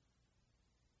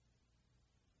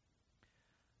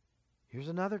 Here's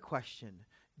another question.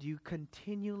 Do you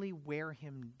continually wear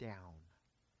him down?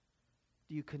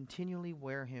 Do you continually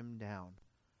wear him down?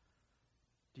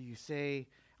 Do you say,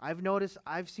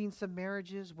 I've seen some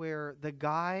marriages where the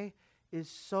guy is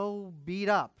so beat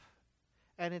up,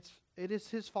 and it is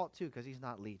his fault too because he's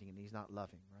not leading and he's not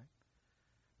loving, right?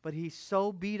 But he's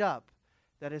so beat up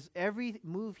that as every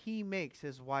move he makes,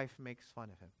 his wife makes fun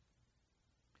of him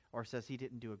or says he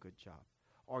didn't do a good job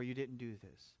or you didn't do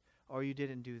this or you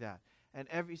didn't do that. And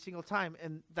every single time,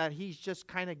 and that he's just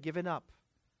kind of given up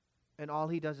and all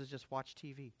he does is just watch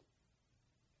TV.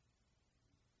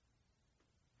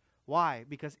 Why?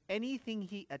 Because anything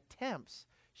he attempts,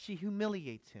 she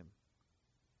humiliates him.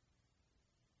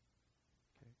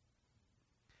 Okay.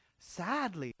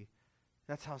 Sadly,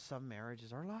 that's how some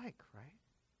marriages are like, right?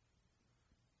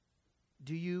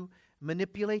 Do you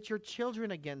manipulate your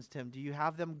children against him? Do you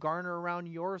have them garner around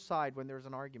your side when there's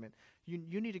an argument?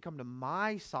 You need to come to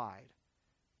my side.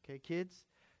 Okay, kids?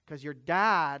 Because your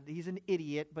dad, he's an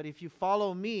idiot, but if you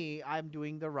follow me, I'm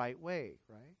doing the right way,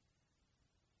 right?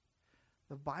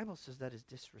 The Bible says that is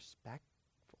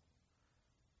disrespectful,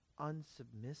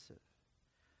 unsubmissive.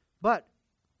 But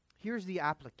here's the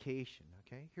application,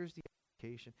 okay? Here's the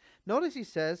application. Notice he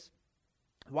says,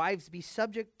 wives, be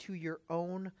subject to your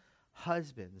own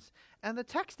husbands. And the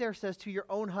text there says to your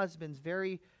own husbands,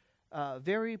 very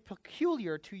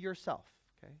peculiar to yourself,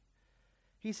 okay?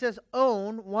 He says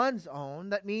own, one's own.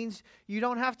 That means you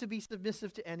don't have to be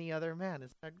submissive to any other man.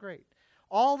 Isn't that great?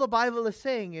 All the Bible is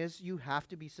saying is you have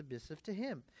to be submissive to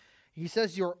him. He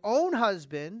says your own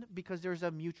husband because there's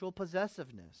a mutual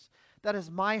possessiveness. That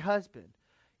is my husband.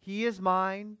 He is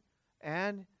mine,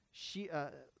 and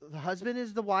the husband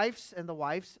is the wife's, and the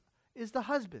wife's is the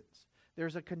husband's. There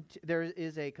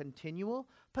is a continual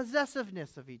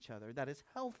possessiveness of each other that is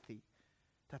healthy.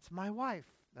 That's my wife.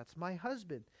 That's my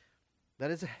husband.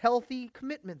 That is a healthy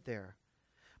commitment there.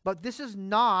 But this is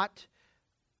not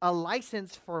a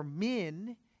license for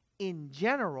men in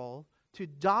general to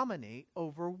dominate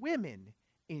over women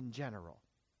in general.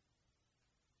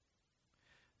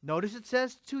 Notice it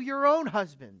says to your own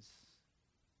husbands,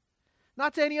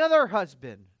 not to any other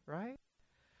husband, right?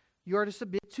 You are to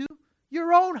submit to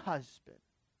your own husband.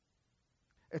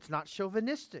 It's not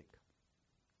chauvinistic.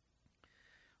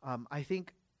 I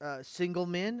think single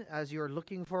men, as you're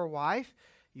looking for a wife,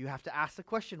 you have to ask the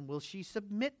question, will she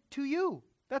submit to you?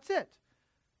 That's it.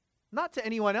 Not to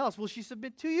anyone else. Will she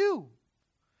submit to you?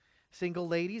 Single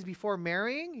ladies, before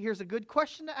marrying, here's a good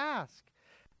question to ask.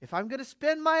 If I'm going to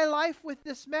spend my life with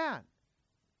this man,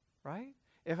 right?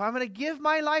 If I'm going to give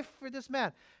my life for this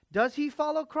man, does he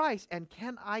follow Christ? And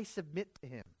can I submit to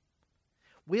him?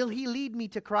 Will he lead me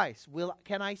to Christ?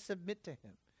 Can I submit to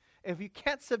him? If you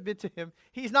can't submit to him,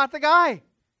 he's not the guy.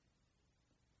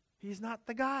 He's not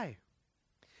the guy.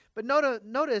 But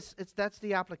notice that's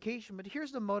the application. But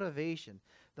here's the motivation.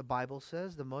 The Bible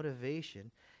says the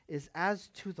motivation is as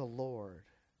to the Lord.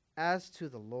 As to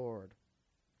the Lord.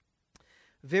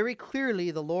 Very clearly,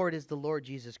 the Lord is the Lord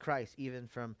Jesus Christ, even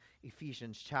from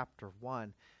Ephesians chapter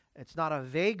 1. It's not a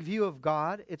vague view of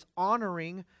God. It's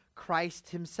honoring Christ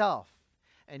himself.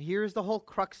 And here's the whole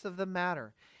crux of the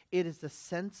matter. It is the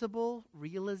sensible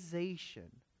realization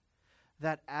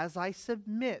that as I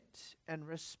submit and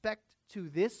respect to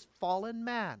this fallen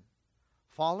man,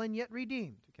 fallen yet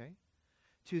redeemed, okay?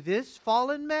 To this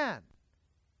fallen man,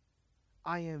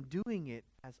 I am doing it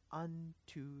as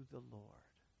unto the Lord.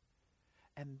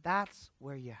 And that's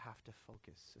where you have to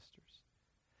focus, sisters.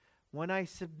 When I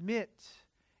submit,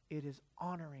 it is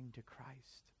honoring to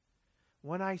Christ.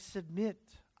 When I submit,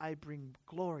 I bring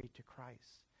glory to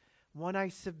Christ. When I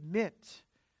submit,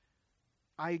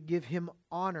 I give him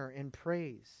honor and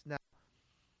praise. Now,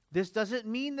 this doesn't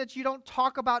mean that you don't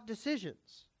talk about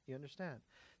decisions. You understand?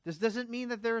 This doesn't mean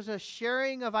that there's a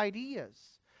sharing of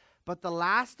ideas. But the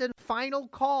last and final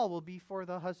call will be for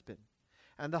the husband.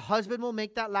 And the husband will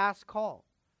make that last call.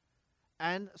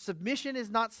 And submission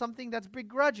is not something that's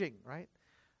begrudging, right?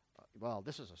 Well,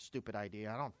 this is a stupid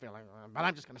idea. I don't feel like, but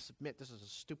I'm just going to submit. This is a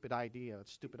stupid idea. It's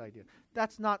a stupid idea.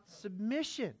 That's not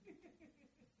submission.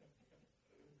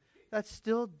 That's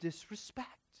still disrespect.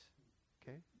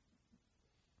 Okay?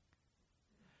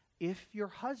 If your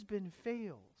husband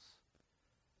fails,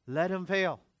 let him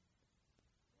fail.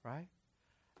 Right?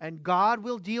 And God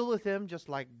will deal with him just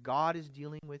like God is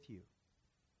dealing with you.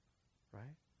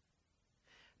 Right?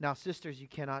 Now, sisters, you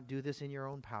cannot do this in your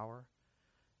own power.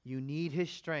 You need his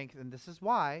strength, and this is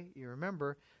why, you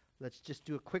remember, let's just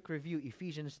do a quick review.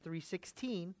 Ephesians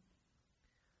 3:16,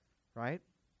 right?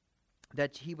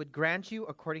 That he would grant you,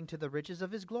 according to the riches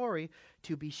of his glory,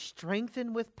 to be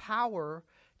strengthened with power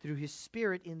through his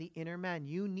Spirit in the inner man.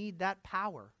 You need that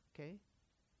power, okay?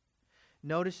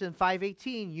 Notice in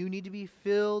 5:18, you need to be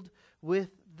filled with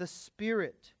the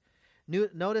Spirit.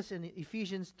 Notice in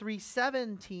Ephesians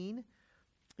 3:17,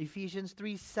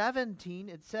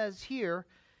 it says here,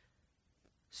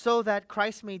 so that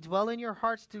Christ may dwell in your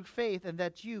hearts through faith, and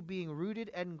that you, being rooted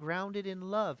and grounded in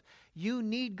love. You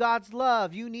need God's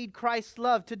love. You need Christ's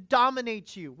love to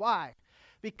dominate you. Why?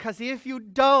 Because if you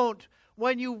don't,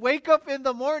 when you wake up in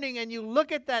the morning and you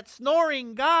look at that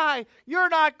snoring guy, you're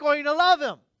not going to love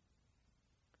him.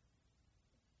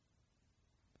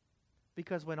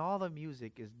 Because when all the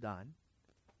music is done,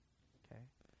 okay,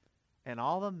 and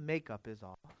all the makeup is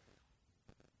off,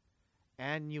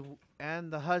 and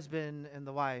the husband and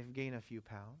the wife gain a few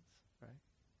pounds, right?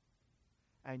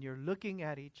 and you're looking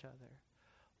at each other,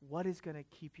 what is going to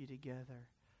keep you together?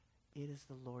 It is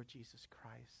the Lord Jesus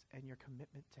Christ and your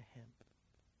commitment to Him.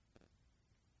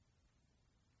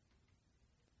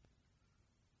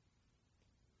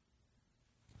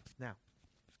 Now,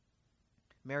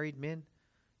 married men,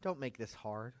 don't make this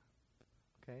hard,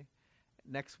 okay?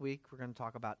 Next week, we're going to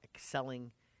talk about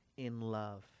excelling in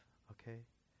love, okay?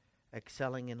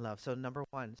 Excelling in love. So number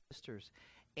one, sisters,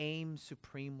 aim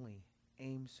supremely.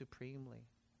 Aim supremely,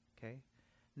 okay?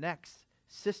 Next,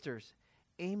 sisters,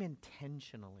 aim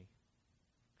intentionally.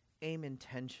 Aim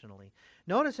intentionally.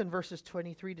 Notice in verses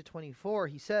 23 to 24,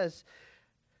 he says,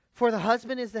 "For the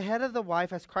husband is the head of the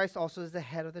wife, as Christ also is the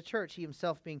head of the church, he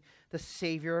himself being the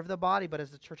Savior of the body. But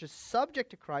as the church is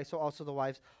subject to Christ, so also the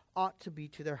wives ought to be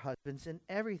to their husbands in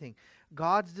everything."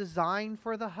 God's design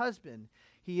for the husband,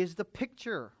 he is the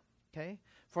picture, okay?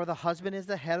 For the husband is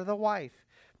the head of the wife.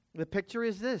 The picture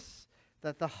is this,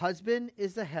 that the husband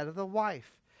is the head of the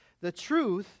wife. The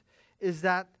truth is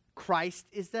that Christ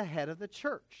is the head of the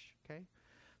church, okay?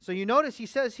 So you notice he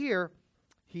says here,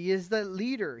 he is the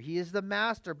leader, he is the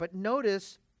master. But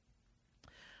notice,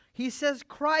 he says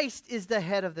Christ is the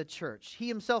head of the church, he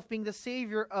himself being the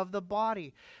Savior of the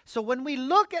body. So when we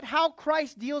look at how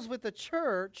Christ deals with the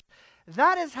church,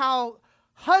 that is how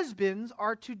husbands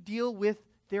are to deal with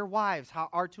their wives, how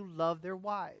are to love their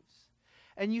wives.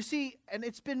 And you see, and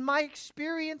it's been my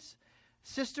experience,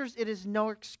 sisters, it is no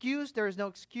excuse. There is no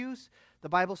excuse. The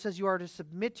Bible says you are to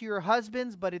submit to your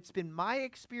husbands, but it's been my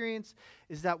experience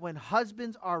is that when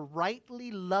husbands are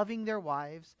rightly loving their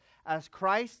wives, as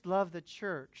Christ loved the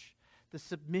church, the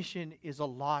submission is a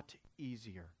lot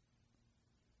easier.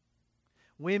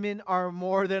 Women are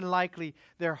more than likely,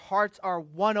 their hearts are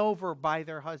won over by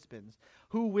their husbands,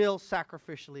 who will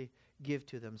sacrificially give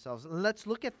to themselves. Let's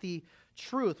look at the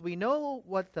truth. We know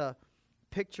what the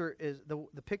picture is,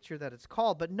 the picture that it's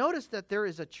called, but notice that there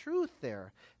is a truth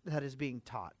there that is being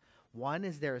taught. One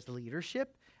is there is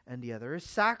leadership, and the other is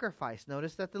sacrifice.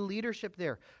 Notice that the leadership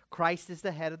there, Christ is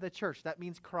the head of the church. That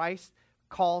means Christ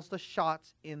calls the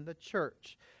shots in the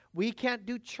church. We can't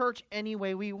do church any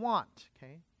way we want,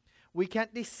 okay? We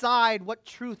can't decide what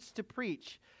truths to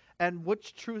preach and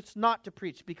which truths not to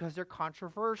preach because they're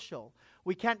controversial.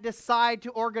 We can't decide to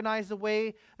organize the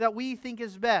way that we think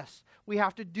is best. We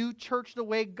have to do church the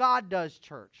way God does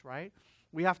church, right?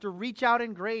 We have to reach out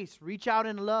in grace, reach out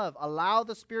in love, allow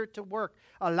the Spirit to work,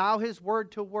 allow His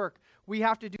Word to work. We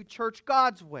have to do church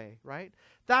God's way, right?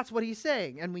 That's what he's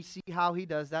saying, and we see how he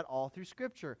does that all through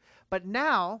Scripture. But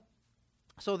now,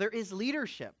 so there is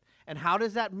leadership. And how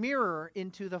does that mirror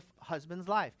into the husband's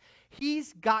life?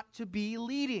 He's got to be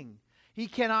leading. He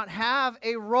cannot have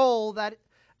a role that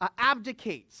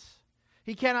abdicates.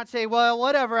 He cannot say, well,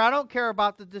 whatever, I don't care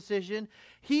about the decision.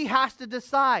 He has to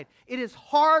decide. It is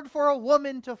hard for a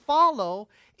woman to follow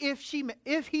if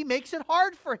he makes it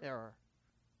hard for her.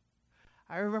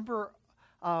 I remember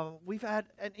we've had,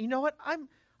 and you know what?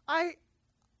 I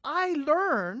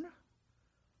learn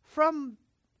from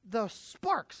the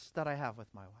sparks that I have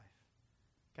with my wife.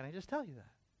 Can I just tell you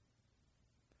that?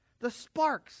 The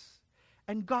sparks.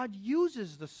 And God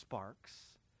uses the sparks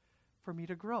for me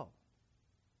to grow.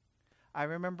 I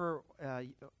remember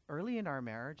early in our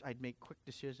marriage, I'd make quick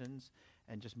decisions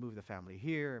and just move the family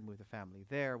here and move the family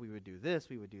there. We would do this,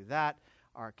 we would do that.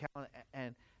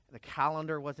 And the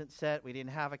calendar wasn't set. We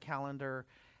didn't have a calendar.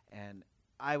 And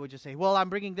I would just say, well, I'm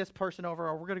bringing this person over,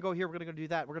 or we're going to go here, we're going to go do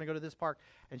that, we're going to go to this park.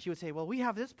 And she would say, well, we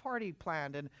have this party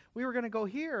planned, and we were going to go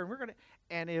here,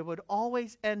 and it would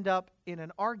always end up in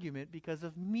an argument because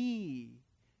of me,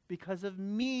 because of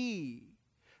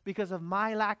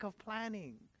my lack of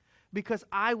planning, because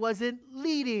I wasn't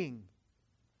leading.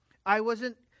 I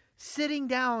wasn't sitting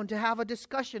down to have a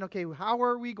discussion. Okay, how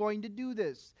are we going to do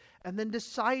this? And then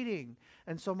deciding.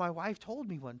 And so my wife told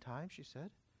me one time,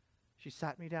 she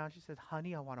sat me down, she said,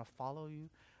 honey, I want to follow you,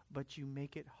 but you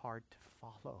make it hard to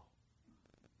follow.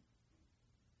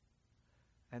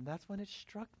 And that's when it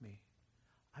struck me.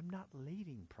 I'm not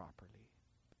leading properly.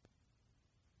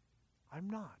 I'm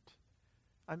not.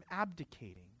 I'm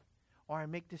abdicating. Or I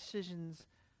make decisions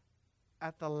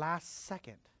at the last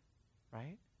second,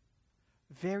 right?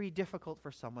 Very difficult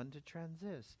for someone to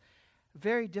transit.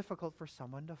 Very difficult for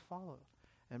someone to follow.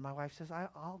 And my wife says,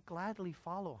 I'll gladly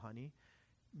follow, honey.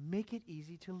 Make it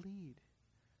easy to lead.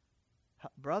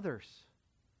 Brothers,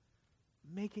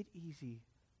 make it easy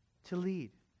to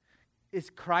lead. Is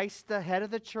Christ the head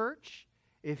of the church?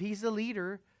 If he's the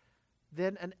leader,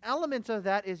 then an element of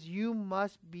that is you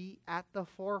must be at the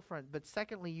forefront. But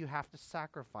secondly, you have to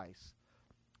sacrifice.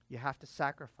 You have to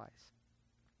sacrifice.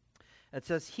 It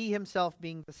says, he himself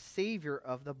being the Savior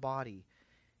of the body,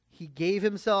 He gave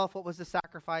himself. What was the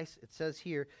sacrifice? It says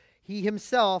here, he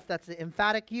himself, that's the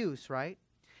emphatic use, right?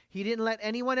 He didn't let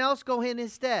anyone else go in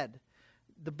his stead.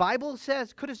 The Bible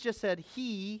says, could have just said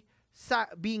he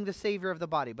being the Savior of the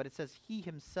body, but it says he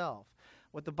himself.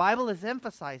 What the Bible is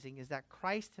emphasizing is that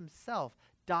Christ himself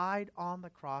died on the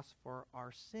cross for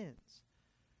our sins.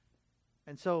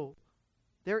 And so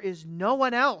there is no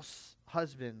one else,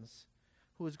 husbands,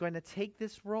 who is going to take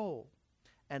this role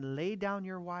and lay down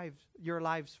your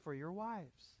lives for your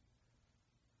wives.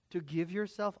 To give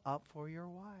yourself up for your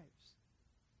wives.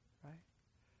 Right?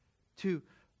 To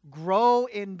grow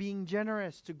in being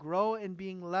generous, to grow in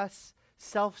being less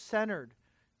self-centered,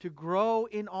 to grow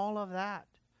in all of that.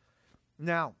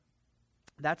 Now,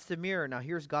 that's the mirror. Now,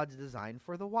 here's God's design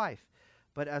for the wife.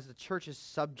 But as the church is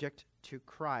subject to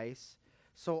Christ,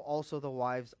 so also the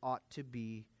wives ought to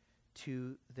be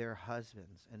to their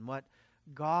husbands. And what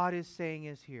God is saying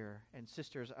is here, and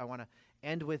sisters, I want to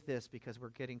end with this because we're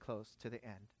getting close to the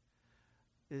end,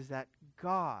 is that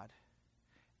God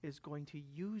is going to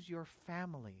use your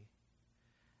family.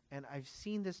 And I've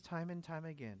seen this time and time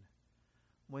again,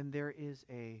 when there is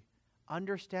a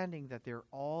understanding that they're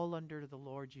all under the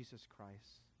Lord Jesus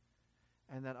Christ,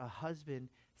 and that a husband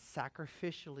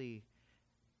sacrificially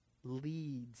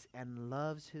leads and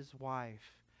loves his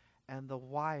wife, and the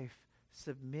wife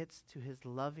submits to his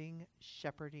loving,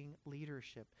 shepherding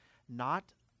leadership.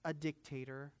 Not a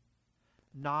dictator,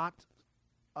 not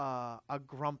a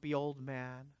grumpy old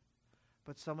man,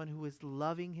 but someone who is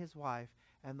loving his wife,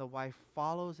 and the wife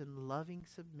follows in loving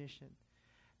submission.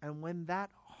 And when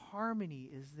that harmony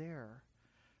is there,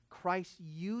 Christ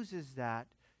uses that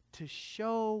to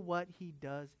show what he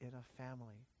does in a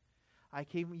family.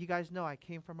 You guys know I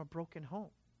came from a broken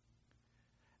home.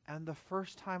 And the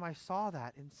first time I saw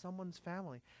that in someone's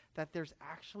family, that there's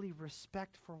actually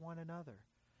respect for one another.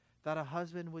 That a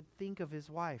husband would think of his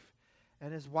wife,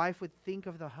 and his wife would think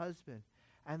of the husband,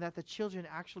 and that the children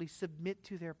actually submit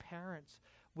to their parents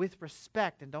with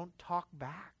respect and don't talk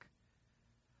back.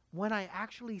 When I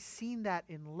actually seen that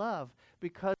in love,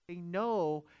 because they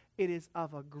know it is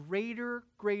of a greater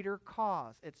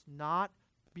cause. It's not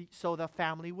so the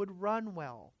family would run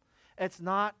well. It's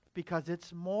not because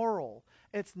it's moral.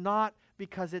 It's not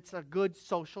because it's a good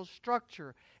social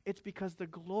structure. It's because the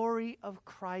glory of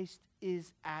Christ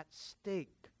is at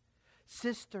stake.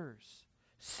 Sisters,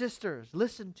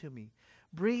 listen to me.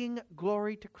 Bring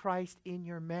glory to Christ in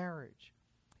your marriage.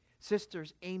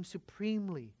 Sisters, aim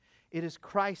supremely. It is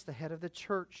Christ, the head of the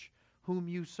church, whom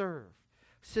you serve.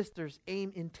 Sisters,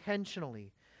 aim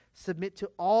intentionally. Submit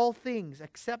to all things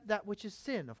except that which is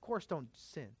sin. Of course, don't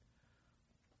sin.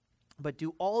 But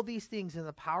do all these things in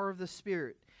the power of the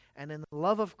Spirit and in the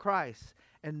love of Christ.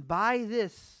 And by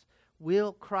this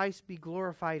will Christ be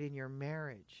glorified in your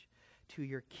marriage, to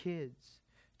your kids,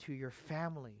 to your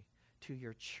family, to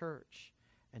your church,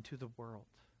 and to the world.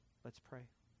 Let's pray.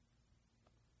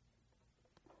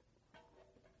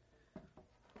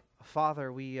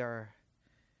 Father, we are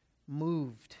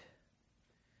moved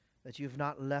that you've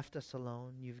not left us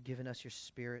alone. You've given us your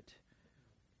Spirit.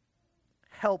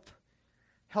 Help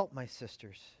my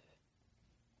sisters.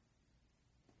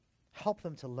 Help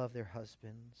them to love their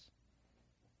husbands,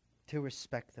 to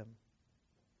respect them.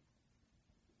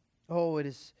 Oh, it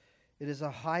is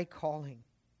a high calling.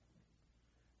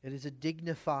 It is a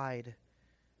dignified,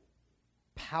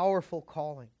 powerful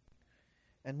calling.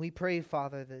 And we pray,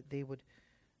 Father, that they would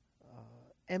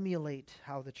emulate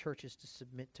how the church is to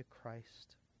submit to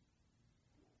Christ.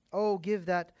 Oh, give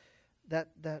that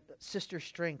sister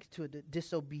strength to a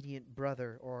disobedient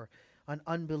brother or an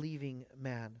unbelieving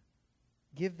man.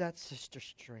 Give that sister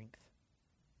strength.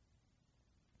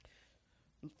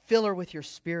 Fill her with your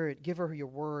Spirit. Give her your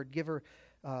word. Give her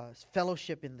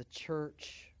fellowship in the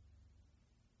church.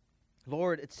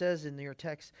 Lord, it says in your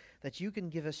text that you can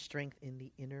give us strength in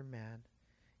the inner man.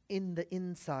 In the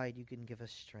inside, you can give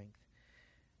us strength.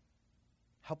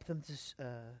 Help them to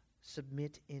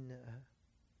submit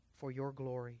for your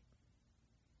glory.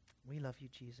 We love you,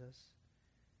 Jesus.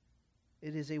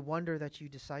 It is a wonder that you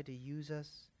decide to use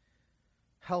us.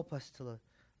 Help us to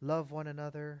love one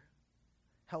another.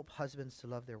 Help husbands to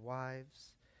love their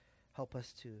wives. Help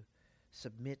us to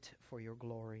submit for your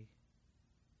glory.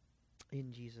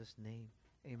 In Jesus' name,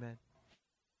 amen.